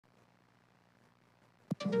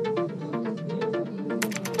Hola,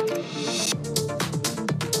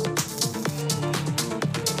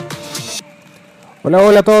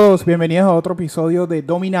 hola a todos, bienvenidos a otro episodio de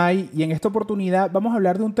Dominai y en esta oportunidad vamos a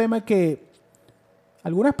hablar de un tema que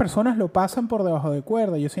algunas personas lo pasan por debajo de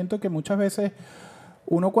cuerda. Yo siento que muchas veces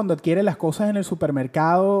uno cuando adquiere las cosas en el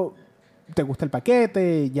supermercado, te gusta el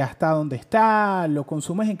paquete, ya está donde está, lo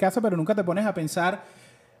consumes en casa, pero nunca te pones a pensar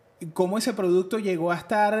cómo ese producto llegó a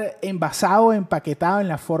estar envasado, empaquetado en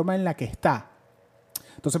la forma en la que está.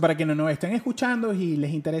 Entonces, para quienes nos estén escuchando y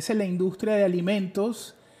les interese la industria de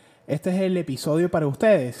alimentos, este es el episodio para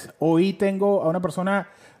ustedes. Hoy tengo a una persona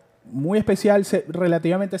muy especial,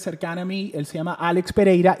 relativamente cercana a mí. Él se llama Alex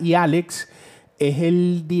Pereira y Alex es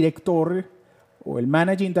el director o el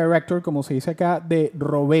managing director, como se dice acá, de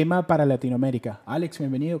Rovema para Latinoamérica. Alex,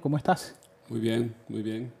 bienvenido. ¿Cómo estás? Muy bien, muy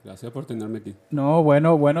bien. Gracias por tenerme aquí. No,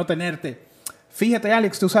 bueno tenerte. Fíjate,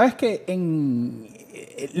 Alex, tú sabes que en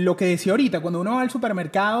lo que decía ahorita, cuando uno va al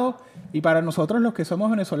supermercado y para nosotros los que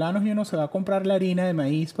somos venezolanos y uno se va a comprar la harina de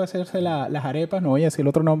maíz para hacerse las arepas, no voy a decir el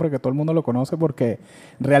otro nombre que todo el mundo lo conoce porque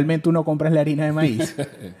realmente uno compra la harina de maíz.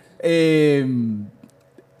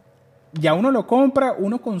 Ya uno lo compra,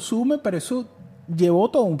 uno consume, pero eso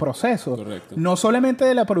llevó todo un proceso. Correcto. No solamente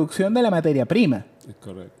de la producción de la materia prima. Es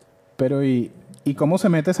correcto. Pero ¿y cómo se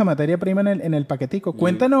mete esa materia prima en el paquetico? Bien.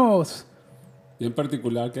 Cuéntanos. Y en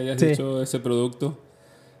particular que hayas Sí. hecho ese producto,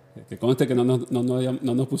 que conste que no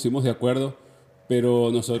nos pusimos de acuerdo, pero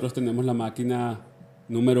nosotros tenemos la máquina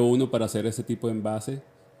número 1 para hacer ese tipo de envase,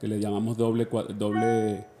 que le llamamos doble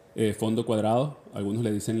fondo cuadrado, algunos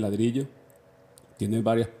le dicen ladrillo. Tiene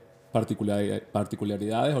varias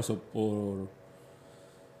particularidades o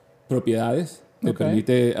propiedades. Te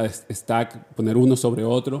permite poner uno sobre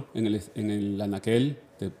otro en el anaquel.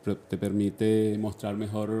 Te permite mostrar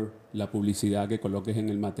mejor la publicidad que coloques en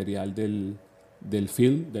el material del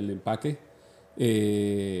film, del empaque.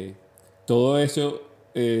 Todo eso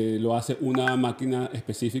lo hace una máquina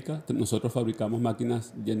específica. Nosotros fabricamos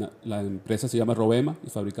máquinas, la empresa se llama Rovema y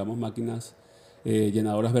fabricamos máquinas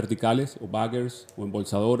llenadoras verticales o baggers o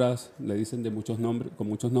embolsadoras, le dicen con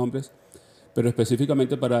muchos nombres. Pero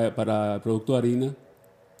específicamente para el producto de harina,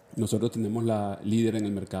 nosotros tenemos la líder en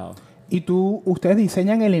el mercado. ¿Y ustedes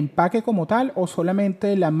diseñan el empaque como tal o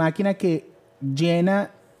solamente la máquina que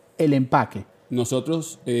llena el empaque?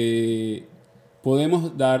 Nosotros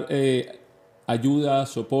podemos dar ayuda,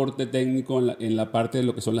 soporte técnico en la parte de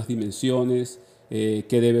lo que son las dimensiones, qué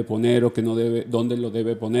debe poner o qué no debe, dónde lo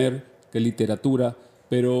debe poner, qué literatura,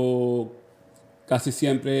 pero casi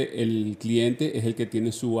siempre el cliente es el que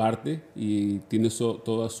tiene su arte y tiene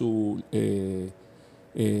toda su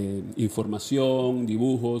información,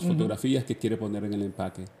 dibujos, fotografías que quiere poner en el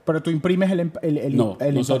empaque. Pero tú imprimes No,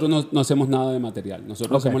 el nosotros no hacemos nada de material.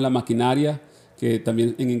 Nosotros hacemos la maquinaria, que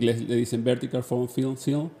también en inglés le dicen vertical form fill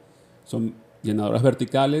seal. Son llenadoras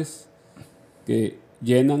verticales que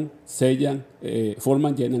llenan, sellan,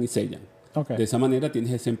 forman, llenan y sellan. Okay. De esa manera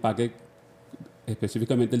tienes ese empaque,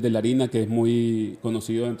 específicamente el de la harina, que es muy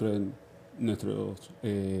conocido dentro de nuestros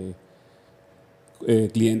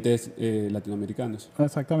clientes latinoamericanos.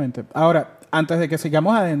 Exactamente. Ahora, antes de que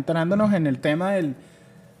sigamos adentrándonos en el tema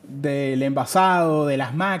del envasado, de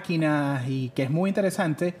las máquinas, y que es muy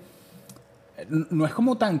interesante, no es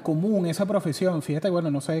como tan común esa profesión. Fíjate,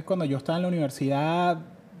 bueno, no sé, cuando yo estaba en la universidad,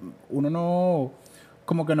 uno no,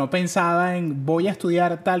 como que no pensaba en voy a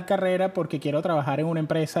estudiar tal carrera porque quiero trabajar en una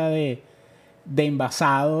empresa de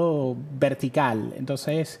envasado vertical.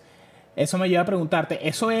 Entonces, eso me lleva a preguntarte,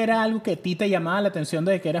 ¿eso era algo que a ti te llamaba la atención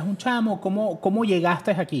desde que eras un chamo? ¿Cómo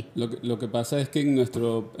llegaste aquí? Lo que pasa es que en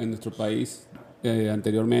nuestro país,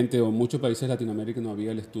 anteriormente, o en muchos países de Latinoamérica, no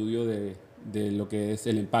había el estudio de lo que es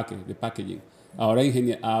el empaque, de packaging. Ahora,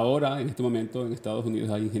 en este momento, en Estados Unidos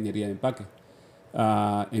hay ingeniería de empaque.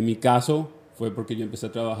 En mi caso, fue porque yo empecé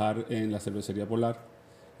a trabajar en la cervecería Polar.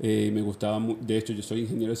 Me gustaba, de hecho, yo soy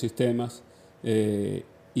ingeniero de sistemas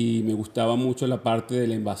y me gustaba mucho la parte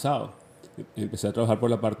del envasado. Empecé a trabajar por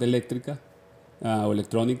la parte eléctrica o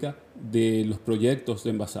electrónica de los proyectos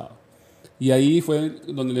de envasado. Y ahí fue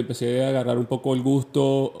donde le empecé a agarrar un poco el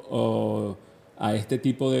gusto a este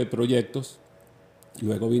tipo de proyectos.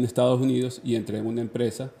 Luego vine a Estados Unidos y entré en una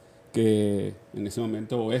empresa que en ese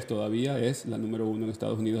momento todavía es la número 1 en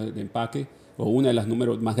Estados Unidos de empaque, o una de las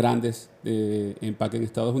números más grandes de empaque en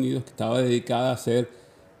Estados Unidos, que estaba dedicada a hacer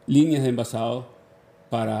líneas de envasado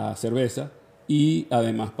para cerveza y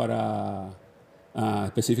además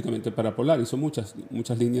específicamente para Polar. Hizo muchas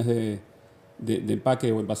líneas de empaque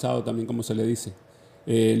o envasado también, como se le dice.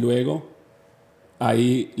 Luego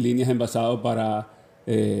hay líneas de envasado para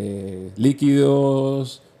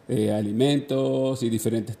líquidos, alimentos y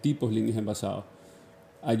diferentes tipos, líneas de envasado.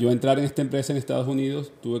 Al yo entrar en esta empresa en Estados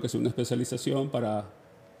Unidos, tuve que hacer una especialización para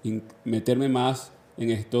meterme más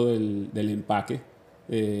en esto del empaque,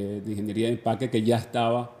 de ingeniería de empaque, que ya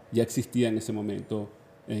existía en ese momento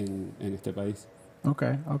en este país. Ok.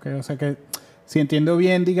 O sea que, si entiendo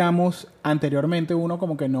bien, digamos, anteriormente uno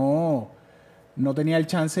como que no tenía el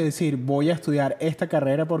chance de decir, voy a estudiar esta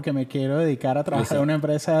carrera porque me quiero dedicar a trabajar en una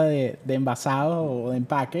empresa de envasado o de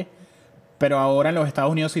empaque, pero ahora en los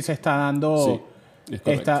Estados Unidos sí se está Sí, dando es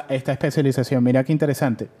correcto. esta especialización. Mira qué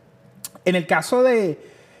interesante. En el caso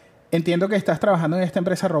entiendo que estás trabajando en esta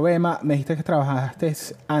empresa Rovema, me dijiste que trabajaste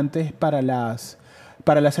antes para las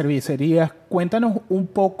cervecerías. Cuéntanos un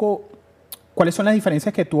poco cuáles son las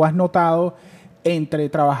diferencias que tú has notado entre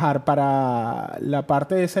trabajar para la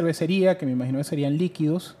parte de cervecería, que me imagino que serían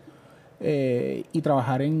líquidos, y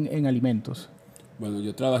trabajar en alimentos. Bueno,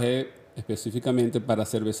 yo trabajé específicamente para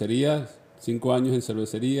cervecerías, 5 años en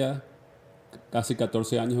cervecería, casi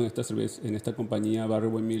 14 años en esta compañía Barry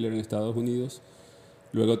Miller en Estados Unidos.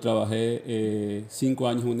 Luego trabajé 5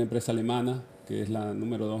 años en una empresa alemana, que es la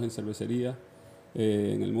número 2 en cervecería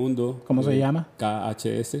en el mundo. ¿Cómo se llama?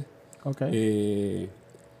 KHS. Ok.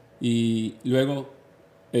 Y luego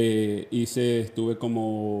estuve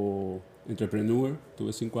como entrepreneur,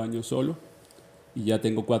 tuve 5 años solo y ya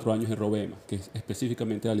tengo 4 años en Rovema, que es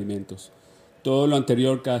específicamente de alimentos. Todo lo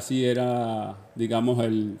anterior casi era, digamos,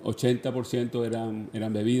 el 80%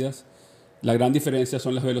 eran bebidas. La gran diferencia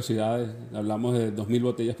son las velocidades. Hablamos de 2.000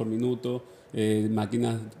 botellas por minuto,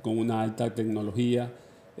 máquinas con una alta tecnología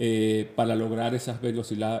para lograr esas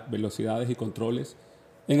velocidades y controles.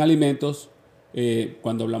 En alimentos,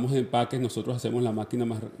 cuando hablamos de empaques, nosotros hacemos la máquina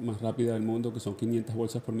más rápida del mundo, que son 500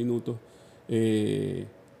 bolsas por minuto.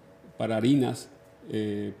 Para harinas,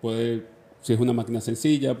 si es una máquina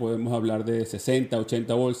sencilla, podemos hablar de 60,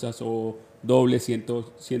 80 bolsas o doble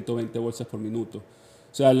 120 bolsas por minuto.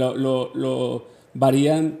 O sea,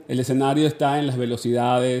 varían, el escenario está en las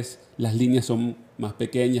velocidades, las líneas son más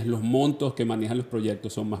pequeñas, los montos que manejan los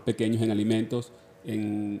proyectos son más pequeños en alimentos,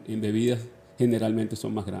 en bebidas generalmente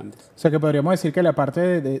son más grandes. O sea que podríamos decir que la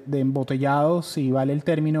parte de embotellado, si vale el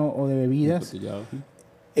término, o de bebidas,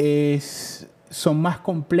 son más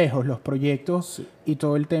complejos los proyectos, sí, y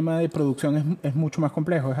todo el tema de producción es mucho más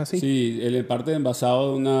complejo, ¿es así? Sí, en parte de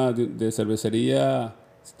envasado de cervecería,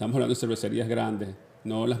 estamos hablando de cervecerías grandes,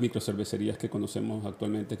 no las microcervecerías que conocemos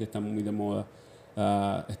actualmente, que están muy de moda.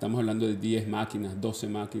 Estamos hablando de 10 máquinas, 12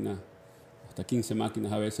 máquinas, hasta 15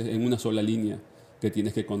 máquinas a veces en una sola línea que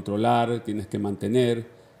tienes que controlar, tienes que mantener,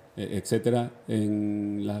 etcétera.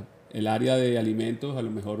 En el área de alimentos, a lo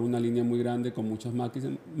mejor una línea muy grande con muchas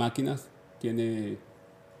máquinas tiene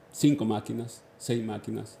 5 máquinas, 6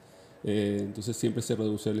 máquinas. Entonces siempre se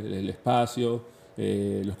reduce el espacio,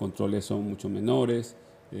 los controles son mucho menores,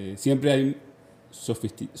 siempre hay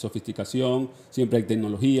sofisticación, siempre hay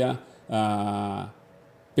tecnología,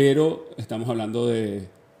 pero estamos hablando de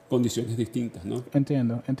condiciones distintas, ¿no?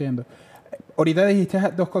 Entiendo. Ahorita dijiste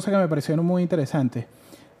dos cosas que me parecieron muy interesantes.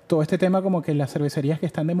 Todo este tema como que las cervecerías que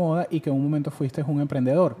están de moda y que en un momento fuiste un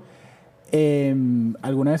emprendedor.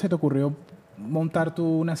 ¿Alguna vez se te ocurrió montar tú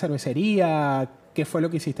una cervecería? ¿Qué fue lo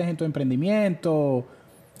que hiciste en tu emprendimiento?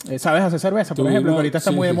 ¿Sabes hacer cerveza, por ejemplo? Que ahorita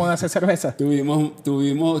está muy de moda hacer cerveza. Estuve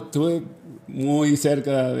muy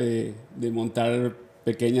cerca de montar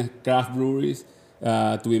pequeñas craft breweries.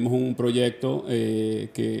 Tuvimos un proyecto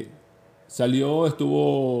que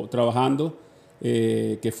estuvo trabajando,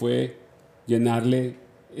 que fue llenarle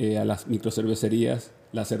a las microcervecerías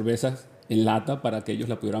las cervezas en lata para que ellos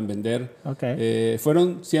la pudieran vender. Okay.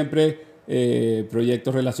 Fueron siempre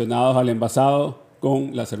proyectos relacionados al envasado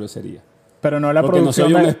con la cervecería. Pero no la porque producción.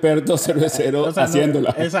 Porque no soy un experto cervecero o sea,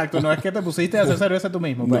 haciéndola. Exacto, no es que te pusiste a hacer cerveza tú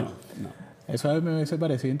mismo. Pues. No. Eso me hubiese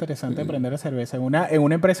parecido interesante, aprender a cerveza. En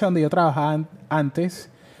una empresa donde yo trabajaba antes,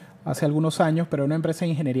 hace algunos años, pero una empresa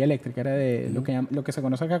de ingeniería eléctrica, era de lo que se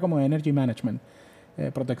conoce acá como Energy Management,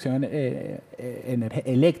 protección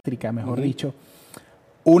eléctrica, mejor dicho.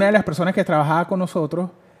 Una de las personas que trabajaba con nosotros,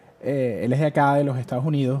 él es de acá, de los Estados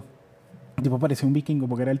Unidos. El tipo parecía un vikingo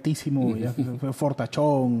porque era altísimo,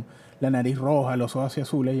 fortachón, la nariz roja, los ojos así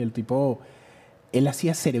azules, y el tipo, él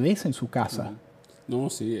hacía cerveza en su casa. No,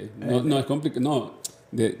 sí, no es complicado. No,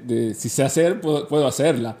 si sé hacer, puedo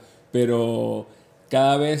hacerla, pero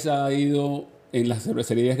cada vez ha ido en las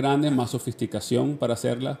cervecerías grandes más sofisticación para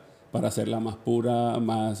hacerla más pura,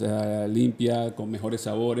 más limpia, con mejores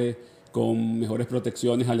sabores, con mejores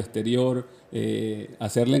protecciones al exterior.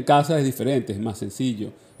 Hacerla en casa es diferente, es más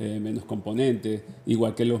sencillo, menos componentes.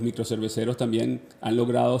 Igual que los microcerveceros también han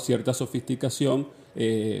logrado cierta sofisticación,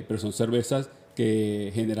 pero son cervezas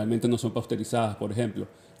que generalmente no son pasteurizadas, por ejemplo,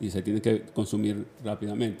 y se tienen que consumir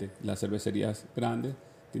rápidamente. Las cervecerías grandes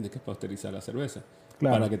tienen que pasteurizar la cerveza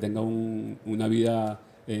para que tenga una vida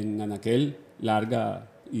en anaquel larga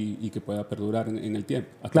y que pueda perdurar en el tiempo.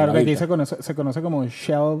 Claro, que aquí se conoce como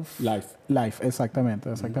shelf life. Life, exactamente.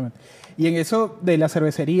 Y en eso de las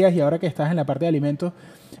cervecerías, y ahora que estás en la parte de alimentos,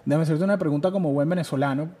 déjame hacerte una pregunta como buen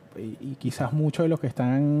venezolano, y quizás muchos de los que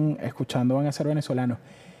están escuchando van a ser venezolanos.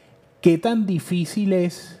 ¿Qué tan difícil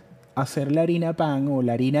es hacer la harina pan o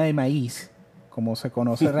la harina de maíz, como se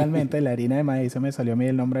conoce realmente, la harina de maíz? Se me salió a mí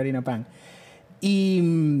el nombre harina pan.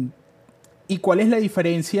 ¿Y cuál es la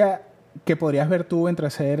diferencia que podrías ver tú entre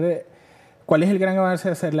hacer... ¿Cuál es el gran avance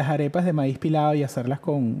de hacer las arepas de maíz pilado y hacerlas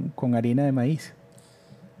con harina de maíz?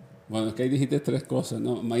 Bueno, es que ahí dijiste tres cosas,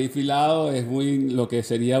 ¿no? Maíz pilado es muy lo que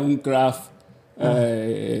sería un craft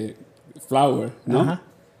flour, ¿no?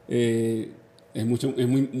 Es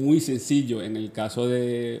muy sencillo. En el caso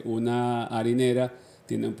de una harinera,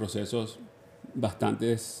 tienen procesos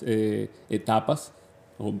bastantes etapas,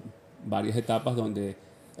 o varias etapas donde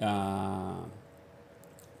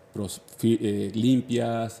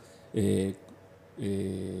limpias,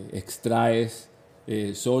 extraes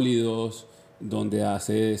sólidos, donde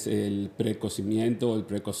haces el precocimiento, el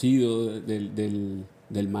precocido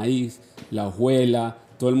del maíz, la hojuela.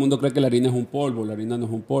 Todo el mundo cree que la harina es un polvo. La harina no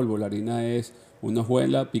es un polvo. La harina es una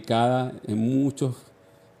hojuela picada en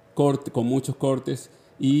con muchos cortes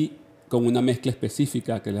y con una mezcla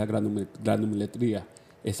específica que es la granulometría.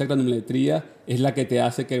 Esa granulometría es la que te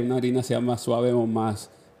hace que una harina sea más suave o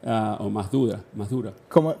más dura.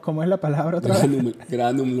 ¿Cómo es la palabra otra vez?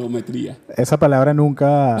 Granulometría. Esa palabra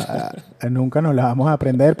nunca nos la vamos a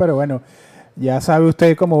aprender, pero bueno, ya sabe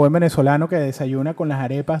usted como buen venezolano que desayuna con las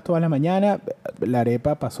arepas toda la mañana. La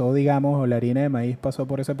arepa pasó, digamos, o la harina de maíz pasó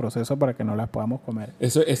por ese proceso para que no las podamos comer.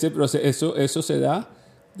 Eso se da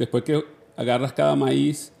después que agarras cada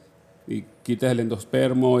maíz y quitas el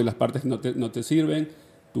endospermo y las partes que no te sirven.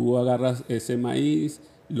 Tú agarras ese maíz,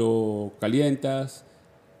 lo calientas,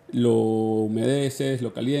 lo humedeces,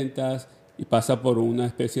 lo calientas y pasa por una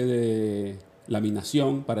especie de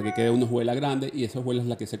laminación para que quede una hojuela grande, y esa hojuela es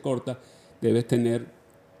la que se corta. Debes tener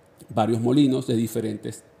varios molinos de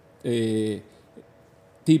diferentes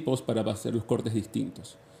tipos para hacer los cortes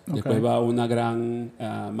distintos. Okay. Después va una gran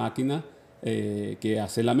máquina que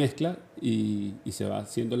hace la mezcla y se va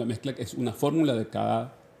haciendo la mezcla, que es una fórmula de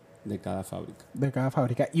cada fábrica. De cada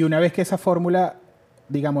fábrica. Y una vez que esa fórmula,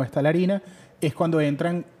 digamos, está la harina, es cuando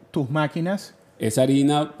entran tus máquinas. Esa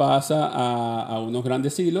harina pasa a unos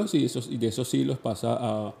grandes silos y de esos silos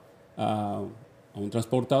pasa a un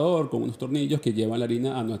transportador con unos tornillos que llevan la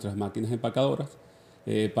harina a nuestras máquinas empacadoras.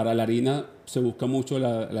 Para la harina se busca mucho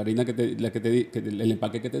la harina el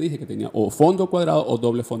empaque que te dije, que tenía o fondo cuadrado o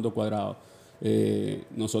doble fondo cuadrado.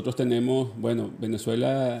 Nosotros tenemos,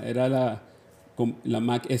 Venezuela era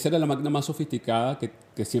esa era la máquina más sofisticada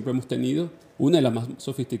que siempre hemos tenido, una de las más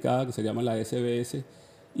sofisticadas, que se llama la SBS,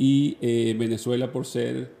 y Venezuela, por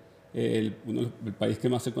ser el país que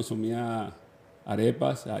más se consumía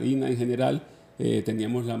arepas, harina en general,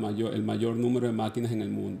 teníamos el mayor número de máquinas en el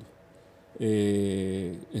mundo.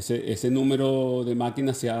 Ese número de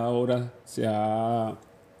máquinas se ha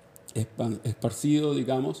esparcido,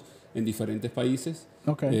 digamos, en diferentes países.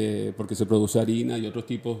 Okay. Porque se produce harina y otros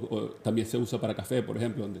tipos, también se usa para café, por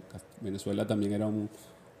ejemplo, donde Venezuela también era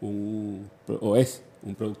es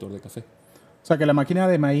un productor de café. O sea, que la máquina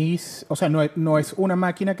de maíz, o sea, no es una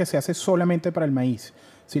máquina que se hace solamente para el maíz,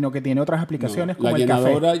 sino que tiene otras aplicaciones como el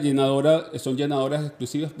café. Son llenadoras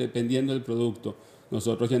exclusivas dependiendo del producto.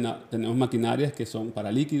 Nosotros tenemos maquinarias que son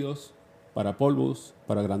para líquidos, para polvos,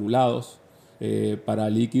 para granulados, para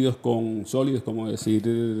líquidos con sólidos, como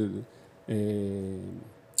decir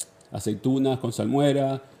aceitunas con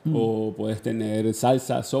salmuera, o puedes tener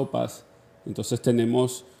salsas, sopas. Entonces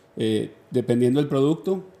tenemos, dependiendo del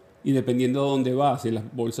producto y dependiendo de dónde va, si las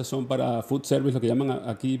bolsas son para food service, lo que llaman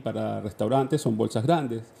aquí para restaurantes, son bolsas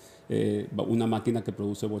grandes, una máquina que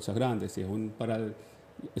produce bolsas grandes. Si es para el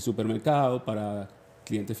supermercado, para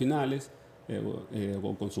clientes finales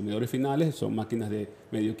o consumidores finales, son máquinas de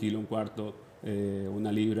medio kilo, un cuarto,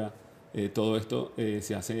 una libra. Todo esto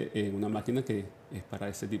se hace en una máquina que es para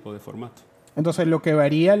ese tipo de formato. Entonces, lo que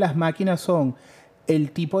varía las máquinas son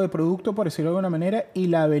el tipo de producto, por decirlo de alguna manera, y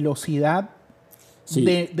la velocidad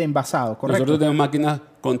de envasado, ¿correcto? Nosotros tenemos máquinas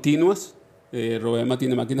continuas. Rovema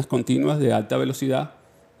tiene máquinas continuas de alta velocidad.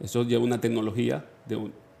 Eso lleva una tecnología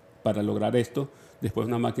para lograr esto. Después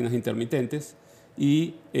unas máquinas intermitentes.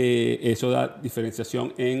 Y eso da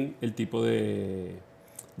diferenciación en el tipo de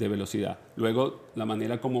velocidad. Luego, la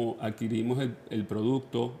manera como adquirimos el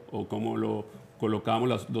producto o cómo lo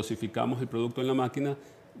colocamos, dosificamos el producto en la máquina,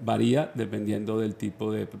 varía dependiendo del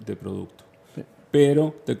tipo de producto. Sí.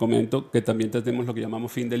 Pero te comento que también tenemos lo que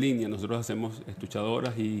llamamos fin de línea. Nosotros hacemos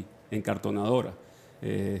estuchadoras y encartonadoras.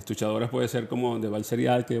 Estuchadoras puede ser como donde va el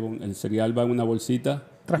cereal, que el cereal va en una bolsita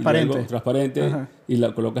Transparente. y luego transparente. Ajá. Y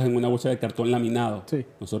la colocas en una bolsa de cartón laminado. Sí.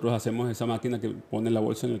 Nosotros hacemos esa máquina que pone la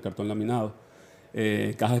bolsa en el cartón laminado,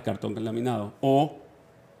 cajas de cartón laminado. O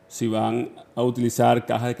si van a utilizar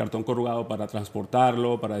cajas de cartón corrugado para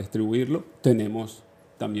transportarlo, para distribuirlo, tenemos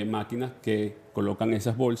también máquinas que colocan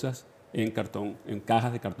esas bolsas en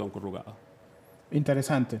cajas de cartón corrugado.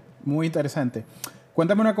 Interesante, muy interesante.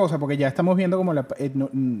 Cuéntame una cosa, porque ya estamos viendo como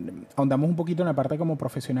ahondamos un poquito en la parte como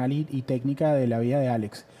profesional y técnica de la vida de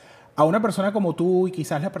Alex. A una persona como tú y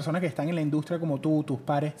quizás las personas que están en la industria como tú, tus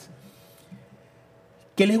pares,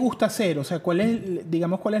 ¿qué les gusta hacer? O sea, ¿cuál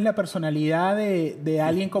es la personalidad de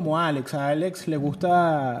alguien como Alex? A Alex le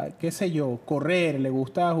gusta, qué sé yo, correr, le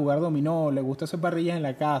gusta jugar dominó, le gusta hacer parrillas en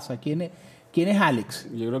la casa. ¿Quién es Alex?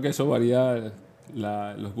 Yo creo que eso varía,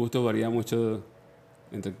 los gustos varían mucho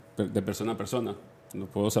de persona a persona. Lo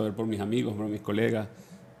puedo saber por mis amigos, por mis colegas.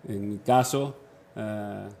 En mi caso,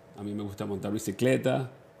 a mí me gusta montar bicicleta,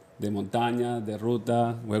 de montaña, de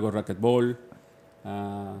ruta, juego racquetball,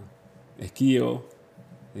 esquío,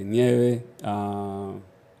 de nieve.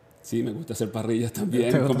 Sí, me gusta hacer parrillas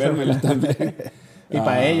también, comérmelas también. Y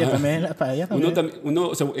paellas también, las paellas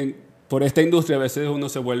también. Por esta industria a veces uno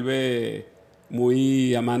se vuelve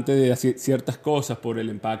muy amante de ciertas cosas por el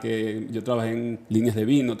empaque. Yo trabajé en líneas de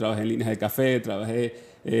vino, trabajé en líneas de café, trabajé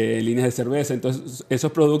en líneas de cerveza. Entonces,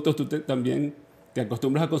 esos productos tú también te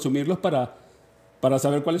acostumbras a consumirlos para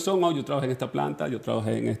saber cuáles son. Yo trabajé en esta planta, yo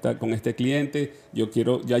trabajé con este cliente, yo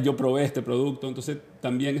probé este producto. Entonces,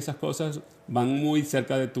 también esas cosas van muy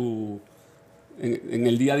cerca de en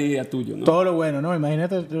el día a día tuyo, ¿no? Todo lo bueno, ¿no?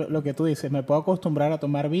 Imagínate lo que tú dices. Me puedo acostumbrar a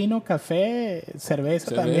tomar vino, café,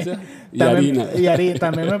 cerveza también. Y harina.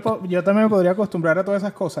 Yo también me podría acostumbrar a todas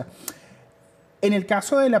esas cosas. En el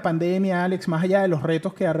caso de la pandemia, Alex, más allá de los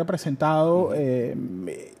retos que ha representado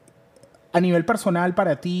a nivel personal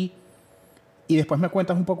para ti, y después me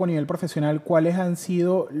cuentas un poco a nivel profesional, ¿cuáles han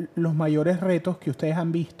sido los mayores retos que ustedes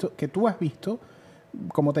han visto, que tú has visto,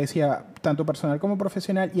 como te decía, tanto personal como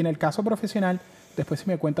profesional? Y en el caso profesional, después si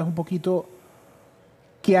me cuentas un poquito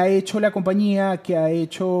qué ha hecho la compañía, qué ha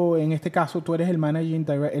hecho, en este caso tú eres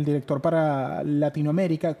el director para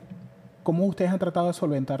Latinoamérica, ¿cómo ustedes han tratado de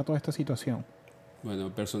solventar toda esta situación? Bueno,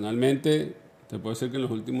 personalmente, te puedo decir que en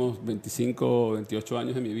los últimos 25 o 28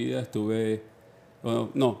 años de mi vida estuve,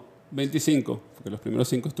 25, porque los primeros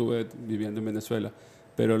 5 estuve viviendo en Venezuela,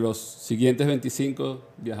 pero los siguientes 25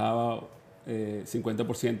 viajaba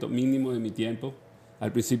 50% mínimo de mi tiempo.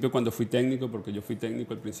 Al principio, cuando fui técnico, porque yo fui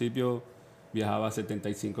técnico al principio, viajaba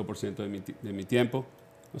 75% de mi tiempo.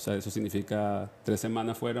 O sea, eso significa 3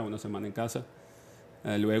 semanas fuera, 1 semana en casa.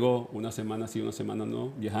 Luego, 1 semana sí, 1 semana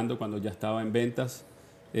no, viajando cuando ya estaba en ventas.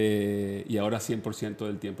 Y ahora 100%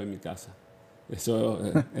 del tiempo en mi casa. Eso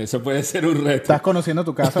puede ser un reto. Estás conociendo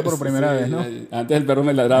tu casa por primera vez, ¿no? Antes el perro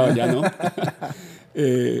me ladraba, ya no.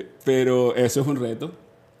 Pero eso es un reto.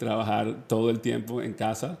 Trabajar todo el tiempo en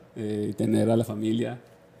casa, tener a la familia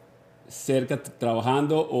cerca,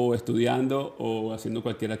 trabajando o estudiando o haciendo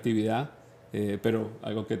cualquier actividad, pero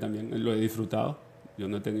algo que también lo he disfrutado. Yo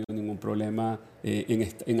no he tenido ningún problema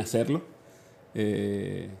en hacerlo.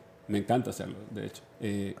 Me encanta hacerlo, de hecho.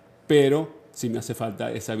 Pero sí me hace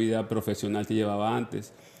falta esa vida profesional que llevaba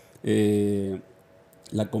antes.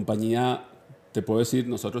 La compañía, te puedo decir,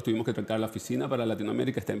 nosotros tuvimos que trancar la oficina para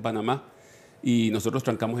Latinoamérica, está en Panamá. Y nosotros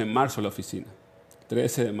trancamos en marzo la oficina,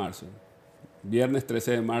 13 de marzo. Viernes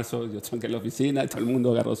 13 de marzo yo tranqué la oficina, todo el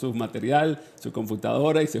mundo agarró su material, su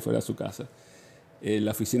computadora y se fue a su casa.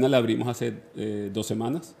 La oficina la abrimos hace 2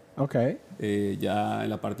 semalas. Ok. Ya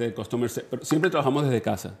en la parte de Customer Service, pero siempre trabajamos desde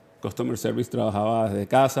casa. Customer Service trabajaba desde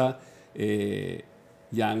casa.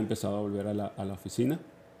 Ya han empezado a volver a la oficina.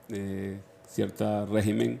 Cierto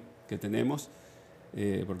régimen que tenemos,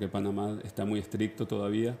 porque Panamá está muy estricto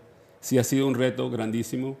todavía. Sí ha sido un reto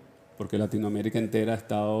grandísimo, porque Latinoamérica entera ha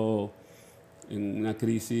estado en una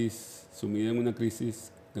crisis, sumida en una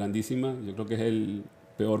crisis grandísima. Yo creo que es el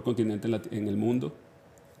peor continente en el mundo.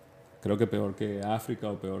 Creo que peor que África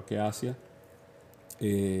o peor que Asia.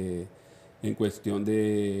 En cuestión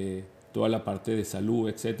de toda la parte de salud,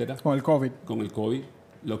 etcétera. Con el COVID. Con el COVID.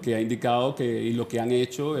 Lo que ha indicado y lo que han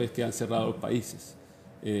hecho es que han cerrado los países.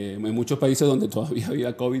 En muchos países donde todavía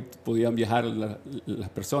había COVID podían viajar las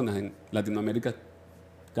personas. En Latinoamérica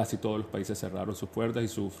casi todos los países cerraron sus puertas y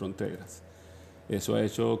sus fronteras. Eso ha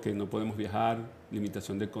hecho que no podemos viajar,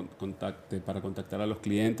 limitación para contactar a los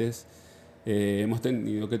clientes. Hemos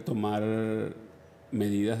tenido que tomar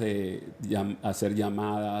medidas de hacer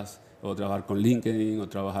llamadas o trabajar con LinkedIn o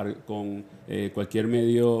trabajar con cualquier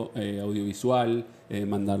medio audiovisual,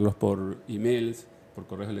 mandarlos por emails, por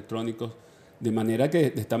correos electrónicos, de manera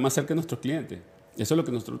que está más cerca de nuestros clientes. Eso es lo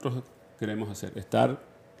que nosotros queremos hacer, estar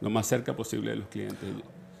lo más cerca posible de los clientes.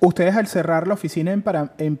 Ustedes al cerrar la oficina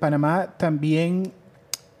en Panamá también,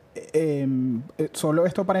 solo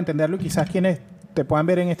esto para entenderlo, y quizás quienes te puedan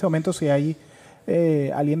ver en este momento, si hay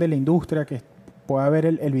alguien de la industria que pueda ver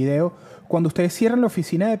el video, cuando ustedes cierran la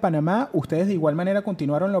oficina de Panamá, ustedes de igual manera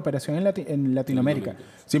continuaron la operación en Latinoamérica.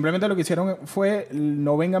 Simplemente lo que hicieron fue,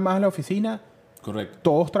 no vengan más a la oficina. Correcto.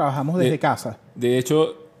 Todos trabajamos desde casa. De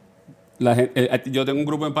hecho, yo tengo un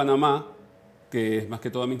grupo en Panamá que es más que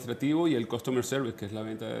todo administrativo, y el customer service, que es la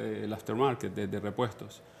venta del aftermarket, de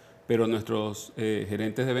repuestos. Pero nuestros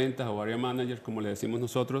gerentes de ventas o area managers, como le decimos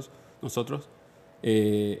nosotros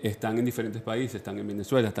están en diferentes países. Están en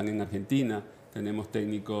Venezuela, están en Argentina, tenemos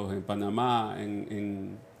técnicos en Panamá,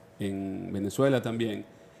 en Venezuela también.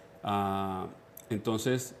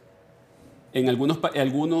 Entonces, en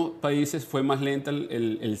algunos países fue más lenta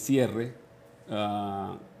el cierre.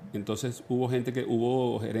 Entonces hubo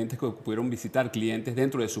gerentes que pudieron visitar clientes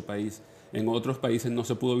dentro de su país. En otros países no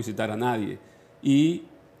se pudo visitar a nadie. Y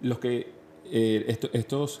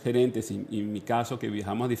estos gerentes, y en mi caso, que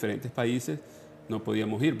viajamos a diferentes países, no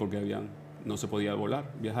podíamos ir porque no se podía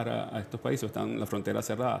viajar a estos países, están la frontera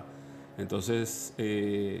cerrada. Entonces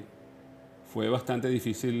fue bastante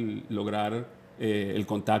difícil lograr el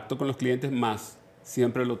contacto con los clientes, más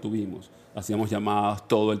siempre lo tuvimos. Hacíamos llamadas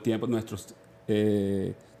todo el tiempo. Nuestros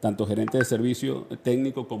tanto gerentes de servicio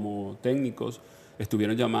técnico como técnicos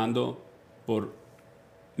estuvieron llamando por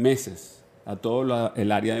meses a todo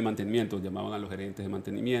el área de mantenimiento. Llamaban a los gerentes de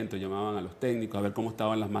mantenimiento, llamaban a los técnicos a ver cómo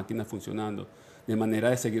estaban las máquinas funcionando, de manera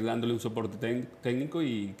de seguir dándole un soporte técnico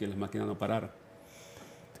y que las máquinas no pararan.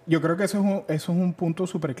 Yo creo que eso es un punto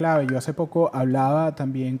súper clave. Yo hace poco hablaba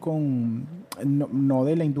también no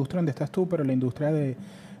de la industria donde estás tú, pero la industria de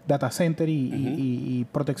data center y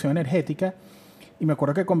protección energética. Y me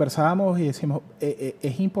acuerdo que conversábamos y decíamos,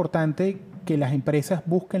 es importante que las empresas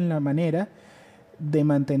busquen la manera de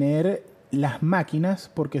mantener las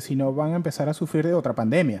máquinas, porque si no van a empezar a sufrir de otra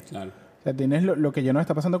pandemia. Claro. O sea, tienes lo que ya nos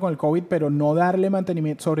está pasando con el COVID, pero no darle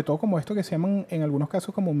mantenimiento, sobre todo como esto que se llaman en algunos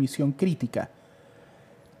casos como misión crítica.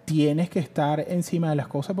 Tienes que estar encima de las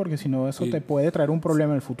cosas, porque si no eso te puede traer un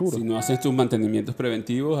problema en el futuro. Si no haces tus mantenimientos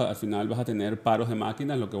preventivos, al final vas a tener paros de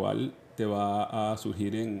máquinas, lo que igual te va a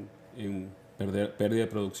surgir en pérdida de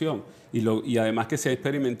producción. Y además que se ha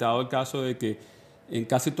experimentado el caso de que en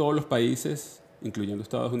casi todos los países, incluyendo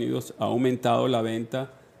Estados Unidos, ha aumentado la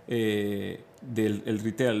venta del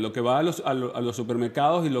retail, lo que va a los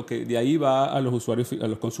supermercados y lo que de ahí va a los usuarios, a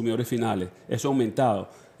los consumidores finales. Eso ha aumentado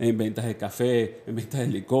en ventas de café, en ventas de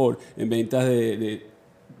licor, en ventas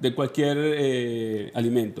de cualquier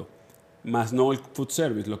alimento, más no el food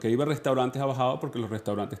service. Lo que iba a restaurantes ha bajado porque los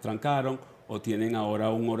restaurantes trancaron o tienen ahora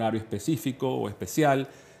un horario específico o especial.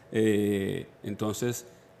 Entonces,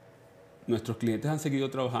 nuestros clientes han seguido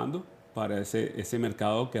trabajando para ese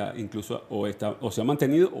mercado que incluso o se ha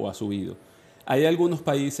mantenido o ha subido. Hay algunos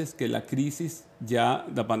países que la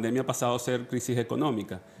pandemia ha pasado a ser crisis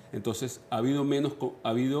económica. Entonces ha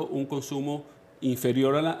habido un consumo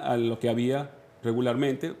inferior a lo que había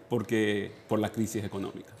regularmente por la crisis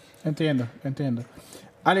económica. Entiendo.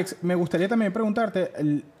 Alex, me gustaría también preguntarte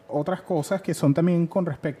otras cosas que son también con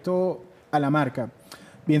respecto a la marca.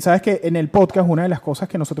 Bien, sabes que en el podcast una de las cosas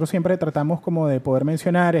que nosotros siempre tratamos como de poder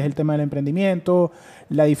mencionar es el tema del emprendimiento,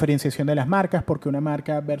 la diferenciación de las marcas, porque una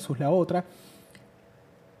marca versus la otra.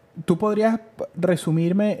 ¿Tú podrías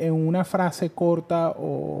resumirme en una frase corta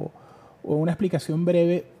o una explicación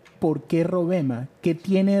breve por qué Rovema? ¿Qué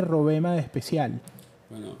tiene Rovema de especial?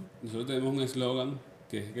 Bueno, nosotros tenemos un eslogan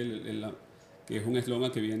que es un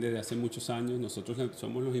eslogan que viene desde hace muchos años. Nosotros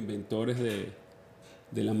somos los inventores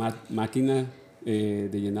de la máquina de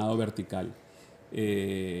llenado vertical.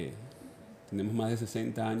 Tenemos más de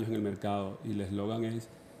 60 años en el mercado y el eslogan es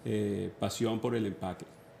pasión por el empaque.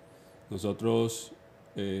 Nosotros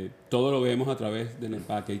todo lo vemos a través del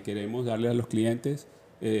empaque y queremos darle a los clientes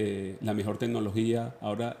la mejor tecnología.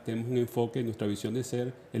 Ahora tenemos un enfoque, nuestra visión de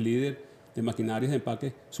ser el líder de maquinarias de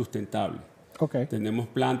empaque sustentable. Okay. Tenemos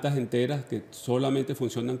plantas enteras que solamente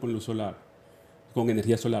funcionan con luz solar, con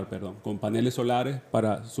energía solar, con paneles solares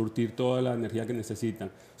para surtir toda la energía que necesitan.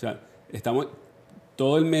 O sea, estamos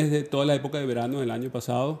toda la época de verano del año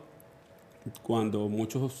pasado, cuando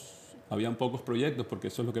habían pocos proyectos, porque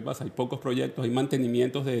eso es lo que pasa, hay pocos proyectos, hay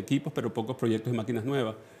mantenimientos de equipos, pero pocos proyectos de máquinas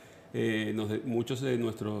nuevas. muchos de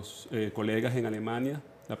nuestros colegas en Alemania,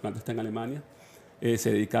 la planta está en Alemania,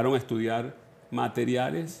 se dedicaron a estudiar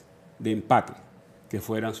materiales de empaque que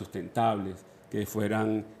fueran sustentables, que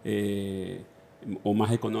fueran o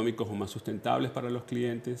más económicos o más sustentables para los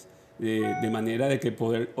clientes, de manera de que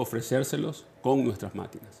poder ofrecérselos con nuestras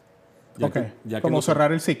máquinas. Como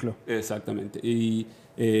cerrar el ciclo. Exactamente. Y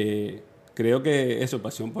creo que eso,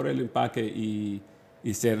 pasión por el empaque y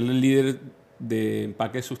ser el líder de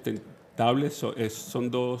empaques sustentables son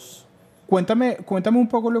dos. Cuéntame un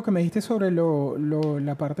poco lo que me dijiste sobre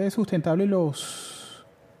la parte de sustentable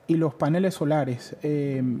y los paneles solares.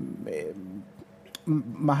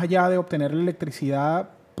 Más allá de obtener la electricidad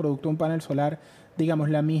producto de un panel solar, digamos,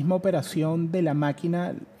 la misma operación de la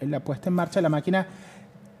máquina, la puesta en marcha de la máquina,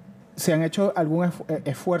 ¿se han hecho algún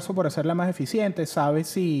esfuerzo por hacerla más eficiente? ¿Sabes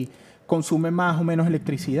si consume más o menos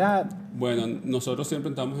electricidad? Bueno, nosotros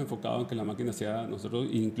siempre estamos enfocados en que la máquina sea, nosotros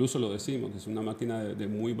incluso lo decimos, que es una máquina de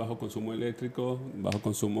muy bajo consumo eléctrico, bajo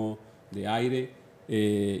consumo de aire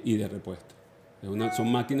y de repuesto.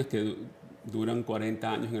 Son máquinas que duran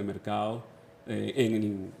 40 años en el mercado,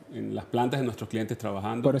 en las plantas de nuestros clientes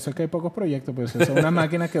trabajando. Por eso es que hay pocos proyectos, pues son unas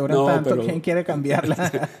máquinas que duran tanto, ¿quién quiere cambiarla?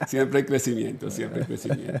 Siempre hay crecimiento, siempre hay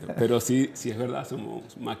crecimiento. Pero sí es verdad,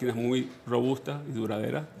 somos máquinas muy robustas y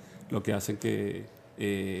duraderas, lo que hacen que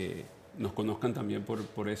nos conozcan también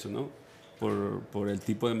por eso, ¿no? Por el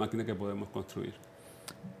tipo de máquina que podemos construir.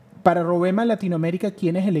 Para Rovema Latinoamérica,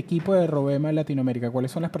 ¿quién es el equipo de Rovema Latinoamérica?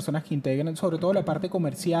 ¿Cuáles son las personas que integran, sobre todo la parte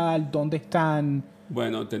comercial? ¿Dónde están?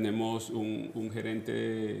 Bueno, tenemos un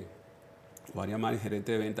gerente, voy a llamar el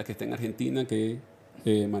gerente de ventas que está en Argentina, que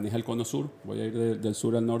maneja el cono sur. Voy a ir del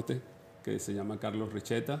sur al norte, que se llama Carlos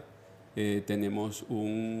Richeta. Tenemos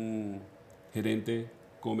un gerente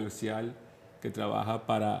comercial que trabaja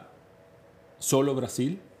para solo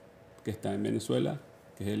Brasil, que está en Venezuela,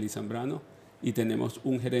 que es Eli Zambrano. Y tenemos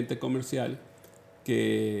un gerente comercial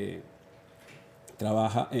que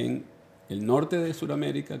trabaja en el norte de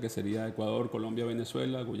Sudamérica, que sería Ecuador, Colombia,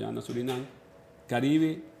 Venezuela, Guyana, Surinam,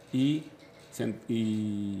 Caribe y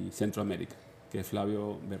Centroamérica, que es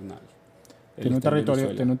Flavio Bernal. Tiene un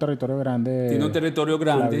territorio grande. Tiene un territorio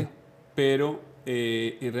grande, Flavio. pero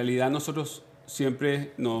en realidad nosotros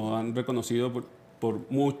siempre nos han reconocido por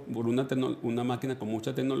una máquina con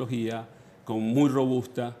mucha tecnología, muy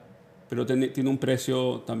robusta, pero tiene un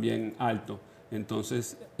precio también alto.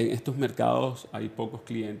 Entonces, en estos mercados hay pocos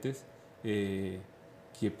clientes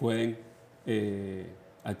que pueden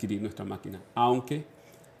adquirir nuestra máquina. Aunque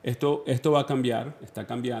esto va a cambiar, está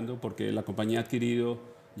cambiando, porque la compañía ha adquirido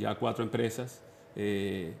ya 4 empresas.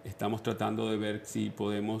 Estamos tratando de ver si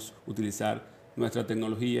podemos utilizar nuestra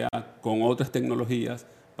tecnología con otras tecnologías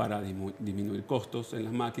para disminuir costos en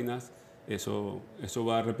las máquinas. Eso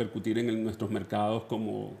va a repercutir en nuestros mercados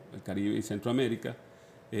como el Caribe y Centroamérica.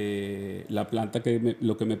 La planta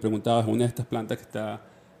lo que me preguntabas, una de estas plantas que está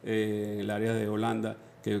en el área de Holanda,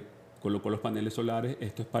 que colocó los paneles solares,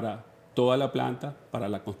 esto es para toda la planta, para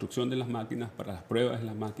la construcción de las máquinas, para las pruebas de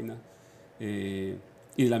las máquinas.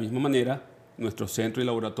 Y de la misma manera, nuestro centro y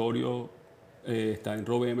laboratorio está en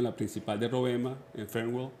Rovema, la principal de Rovema, en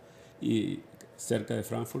Fernwell, y cerca de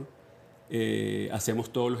Frankfurt.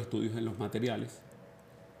 Hacemos todos los estudios en los materiales.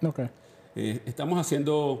 Okay. Estamos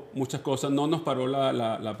haciendo muchas cosas. No nos paró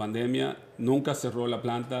la pandemia, nunca cerró la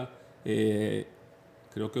planta.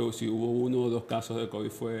 Creo que si hubo 1 o 2 casos de COVID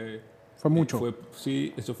fue mucho.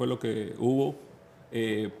 Sí, eso fue lo que hubo,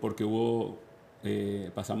 porque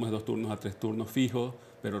pasamos de 2 turnos a 3 turnos fijos,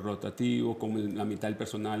 pero rotativos, con la mitad del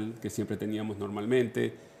personal que siempre teníamos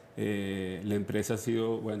normalmente. La empresa ha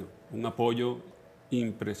sido, un apoyo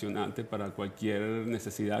impresionante para cualquier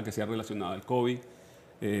necesidad que sea relacionada al COVID.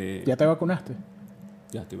 ¿Ya te vacunaste?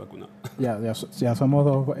 Ya estoy vacunado. Ya somos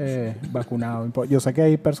 2 vacunados. Yo sé que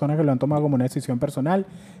hay personas que lo han tomado como una decisión personal.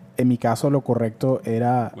 En mi caso, lo correcto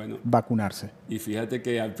era vacunarse. Y fíjate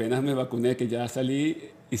que apenas me vacuné, que ya salí,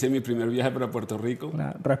 hice mi primer viaje para Puerto Rico.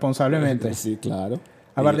 Responsablemente. Sí, claro.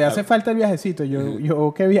 Aparte, hace falta el viajecito.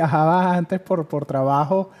 Yo que viajaba antes por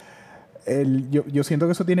trabajo, yo siento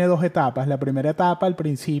que eso tiene 2 etapas. La primera etapa, al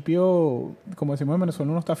principio, como decimos en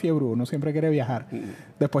Venezuela, uno está fiebrudo, uno siempre quiere viajar.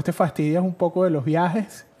 Después te fastidias un poco de los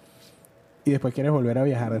viajes y después quieres volver a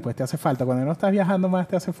viajar. Después te hace falta. Cuando no estás viajando más,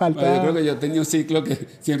 te hace falta. Yo creo que yo tenía un ciclo que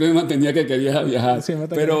siempre me mantenía que quería viajar.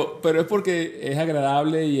 Pero es porque es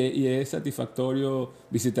agradable y es satisfactorio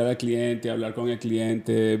visitar al cliente, hablar con el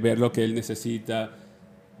cliente, ver lo que él necesita.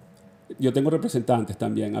 Yo tengo representantes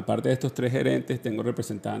también. Aparte de estos 3 gerentes, tengo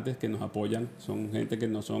representantes que nos apoyan. Son gente que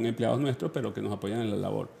no son empleados nuestros, pero que nos apoyan en la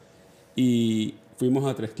labor. Y fuimos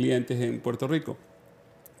a 3 clientes en Puerto Rico.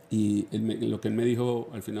 Y lo que él me dijo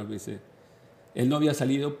al final, me dice, él no había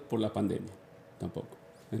salido por la pandemia, tampoco,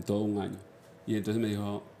 en todo un año. Y entonces me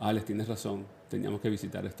dijo, Alex, tienes razón, teníamos que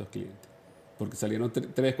visitar a estos clientes. Porque salieron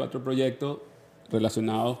 3, 4 proyectos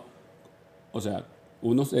relacionados, o sea,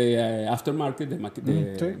 unos aftermarket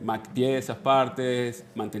Sí. piezas, partes,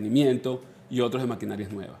 mantenimiento, y otros de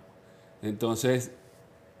maquinarias nuevas. Entonces,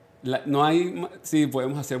 no hay, sí,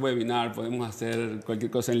 podemos hacer webinar, podemos hacer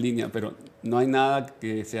cualquier cosa en línea, pero no hay nada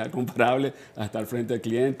que sea comparable a estar frente al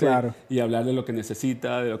cliente Claro. y hablar de lo que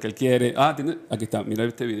necesita, de lo que él quiere. Aquí está, mira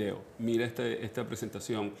este video, mira esta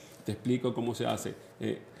presentación, te explico cómo se hace.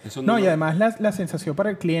 Eso no No, y lo... además la sensación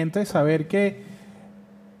para el cliente es saber que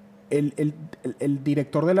el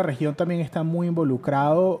director de la región también está muy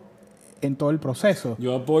involucrado en todo el proceso.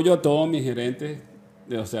 Yo apoyo a todos mis gerentes,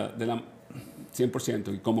 o sea,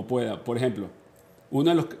 100% y como pueda. Por ejemplo,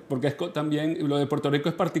 uno de los, porque también lo de Puerto Rico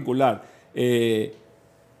es particular. El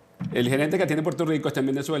gerente que tiene Puerto Rico está en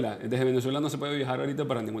Venezuela. Desde Venezuela no se puede viajar ahorita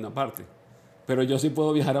para ninguna parte. Pero yo sí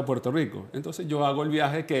puedo viajar a Puerto Rico. Entonces yo hago el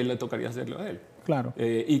viaje que él le tocaría hacerlo a él. Claro.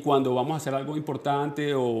 Y cuando vamos a hacer algo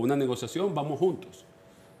importante o una negociación, vamos juntos.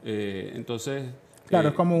 Entonces... Claro,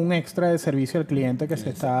 es como un extra de servicio al cliente que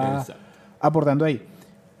se está Exacto. aportando ahí.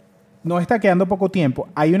 Nos está quedando poco tiempo.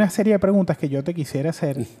 Hay una serie de preguntas que yo te quisiera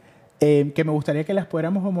hacer que me gustaría que las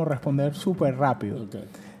pudiéramos como responder súper rápido. Okay.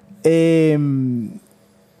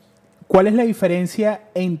 ¿Cuál es la diferencia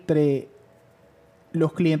entre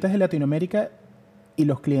los clientes de Latinoamérica y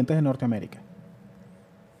los clientes de Norteamérica?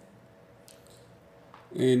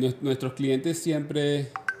 Nuestros clientes siempre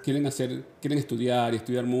quieren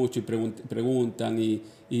estudiar mucho y preguntan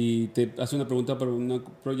y te hacen una pregunta por un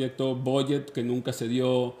proyecto budget que nunca se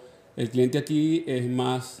dio. El cliente aquí es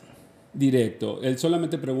más directo. Él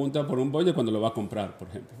solamente pregunta por un budget cuando lo va a comprar, por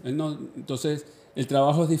ejemplo. Entonces, el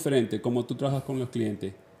trabajo es diferente, como tú trabajas con los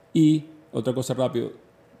clientes. Y, otra cosa rápido,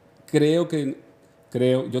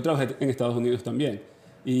 yo trabajé en Estados Unidos también,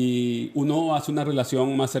 y uno hace una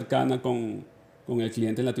relación más cercana con el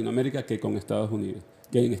cliente en Latinoamérica que con Estados Unidos,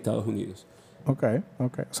 que en Estados Unidos. Ok.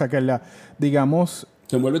 O sea que digamos,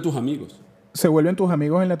 Se vuelven tus amigos. se vuelven tus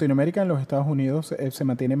amigos en Latinoamérica, en los Estados Unidos se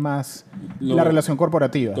mantiene más la relación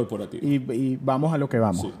corporativa. Y vamos a lo que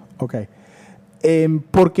vamos. Sí. Ok.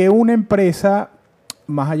 ¿Por qué una empresa,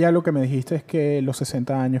 más allá de lo que me dijiste, es que los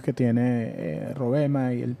 60 años que tiene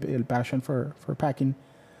Rovema y el passion for packing,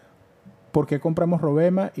 ¿por qué compramos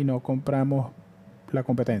Rovema y no compramos la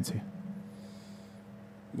competencia?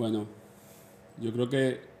 Bueno, yo creo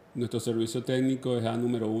que nuestro servicio técnico es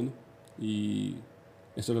número 1 y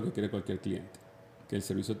eso es lo que quiere cualquier cliente. Que el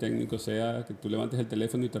servicio técnico sea que tú levantes el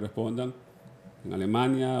teléfono y te respondan en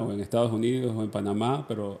Alemania o en Estados Unidos o en Panamá,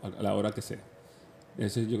 pero a la hora que sea.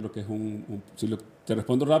 Ese yo creo que es si te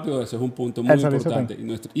respondo rápido, ese es un punto muy importante.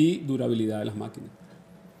 Y durabilidad de las máquinas.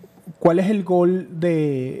 ¿Cuál es el gol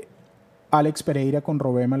de Alex Pereira con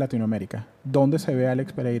Rovema Latinoamérica? ¿Dónde se ve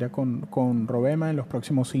Alex Pereira con Rovema en los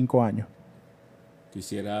próximos 5 años?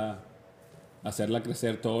 Quisiera hacerla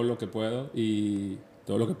crecer todo lo que pueda. Y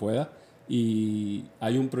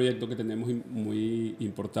hay un proyecto que tenemos muy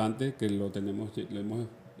importante, que lo hemos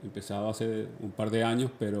empezado hace un par de años,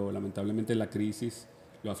 pero lamentablemente la crisis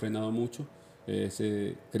lo ha frenado mucho, es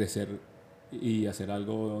crecer y hacer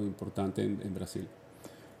algo importante en Brasil.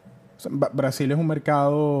 Brasil es un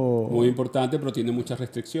mercado muy importante, pero tiene muchas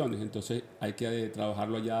restricciones, entonces hay que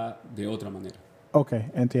trabajarlo allá de otra manera. Ok,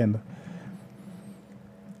 entiendo.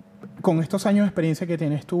 Con estos años de experiencia que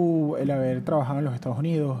tienes tú, el haber trabajado en los Estados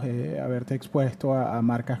Unidos, haberte expuesto a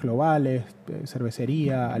marcas globales,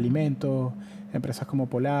 cervecería, alimentos, empresas como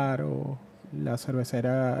Polar o la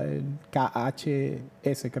cervecera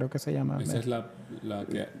KHS, creo que se llama. Esa es la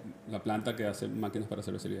planta que hace máquinas para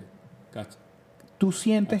cervecería. ¿Tú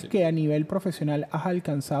sientes que a nivel profesional has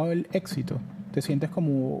alcanzado el éxito? ¿Te sientes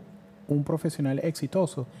como un profesional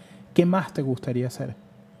exitoso? ¿Qué más te gustaría hacer?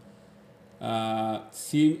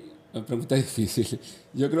 Sí, la pregunta es difícil.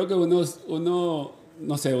 Yo creo que uno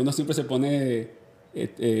siempre se pone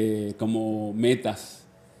como metas.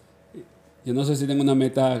 Yo no sé si tengo una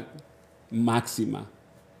meta máxima.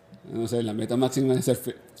 No sé, la meta máxima es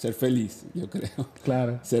ser feliz, yo creo.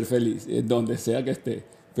 Claro. Ser feliz, donde sea que esté.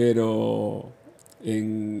 Pero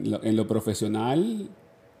en lo profesional,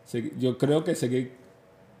 yo creo que seguir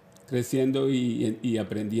creciendo y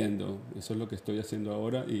aprendiendo. Eso es lo que estoy haciendo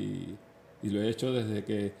ahora y lo he hecho desde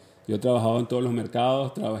que yo he trabajado en todos los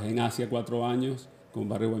mercados. Trabajé en Asia 4 años con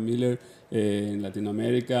Barry Miller, en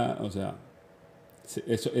Latinoamérica. O sea,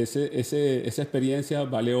 esa experiencia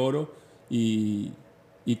vale oro y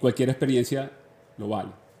cualquier experiencia lo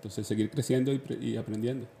vale. Entonces, seguir creciendo y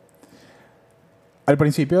aprendiendo. Al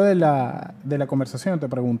principio de la conversación te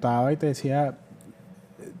preguntaba y te decía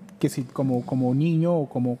que si como un niño o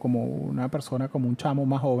como una persona, como un chamo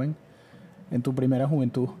más joven, en tu primera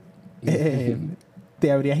juventud, eh,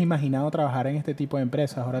 te habrías imaginado trabajar en este tipo de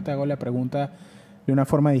empresas. Ahora te hago la pregunta de una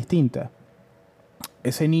forma distinta.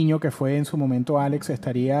 Ese niño que fue en su momento Alex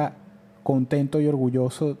estaría contento y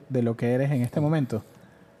orgulloso de lo que eres en este momento.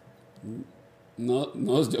 No,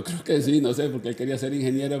 no, yo creo que sí, no sé, porque él quería ser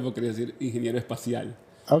ingeniero, porque quería ser ingeniero espacial.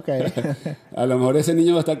 Ok. A lo mejor ese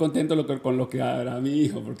niño va a estar contento con lo que hará mi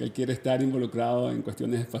hijo, porque él quiere estar involucrado en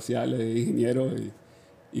cuestiones espaciales de ingeniero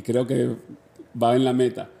y creo que va en la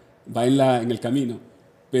meta, va en el camino.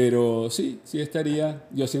 Pero sí, sí estaría.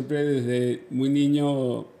 Yo siempre desde muy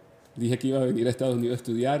niño dije que iba a venir a Estados Unidos a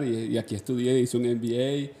estudiar y aquí estudié, hice un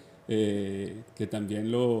MBA, que también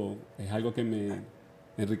es algo que me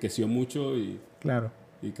enriqueció mucho Claro.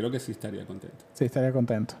 y creo que sí estaría contento. Sí, estaría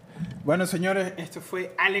contento. Bueno, señores, esto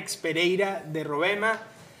fue Alex Pereira de Rovema.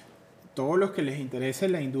 Todos los que les interese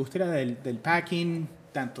la industria del packing,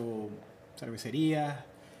 tanto cervecerías,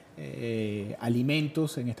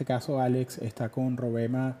 alimentos, en este caso Alex está con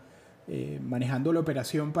Rovema manejando la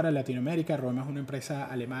operación para Latinoamérica. Rovema es una empresa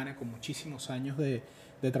alemana con muchísimos años de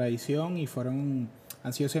tradición y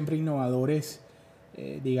han sido siempre innovadores,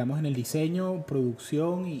 digamos, en el diseño,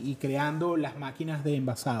 producción y creando las máquinas de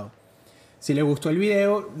envasado. Si les gustó el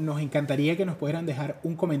video, nos encantaría que nos pudieran dejar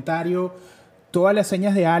un comentario. Todas las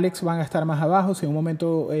señas de Alex van a estar más abajo. Si en un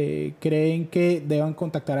momento creen que deban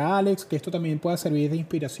contactar a Alex, que esto también pueda servir de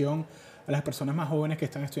inspiración a las personas más jóvenes que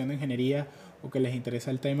están estudiando ingeniería o que les interesa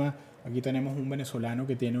el tema, aquí tenemos un venezolano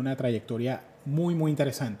que tiene una trayectoria muy, muy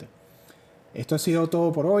interesante. Esto ha sido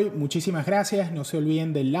todo por hoy. Muchísimas gracias. No se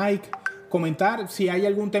olviden del like, comentar si hay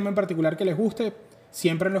algún tema en particular que les guste,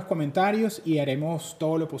 siempre en los comentarios y haremos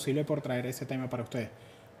todo lo posible por traer ese tema para ustedes.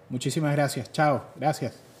 Muchísimas gracias. Chao.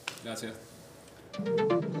 Gracias. Gracias.